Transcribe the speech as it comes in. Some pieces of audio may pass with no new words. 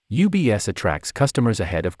UBS attracts customers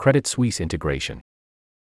ahead of Credit Suisse integration.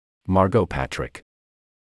 Margot Patrick.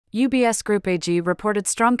 UBS Group AG reported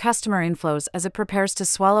strong customer inflows as it prepares to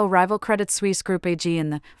swallow rival Credit Suisse Group AG in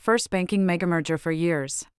the first banking megamerger for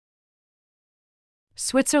years.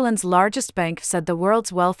 Switzerland's largest bank said the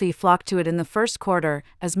world's wealthy flocked to it in the first quarter,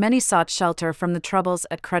 as many sought shelter from the troubles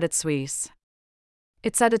at Credit Suisse.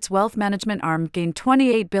 It said its wealth management arm gained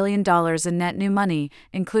 $28 billion in net new money,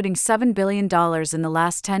 including $7 billion in the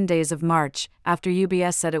last 10 days of March, after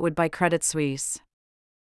UBS said it would buy Credit Suisse.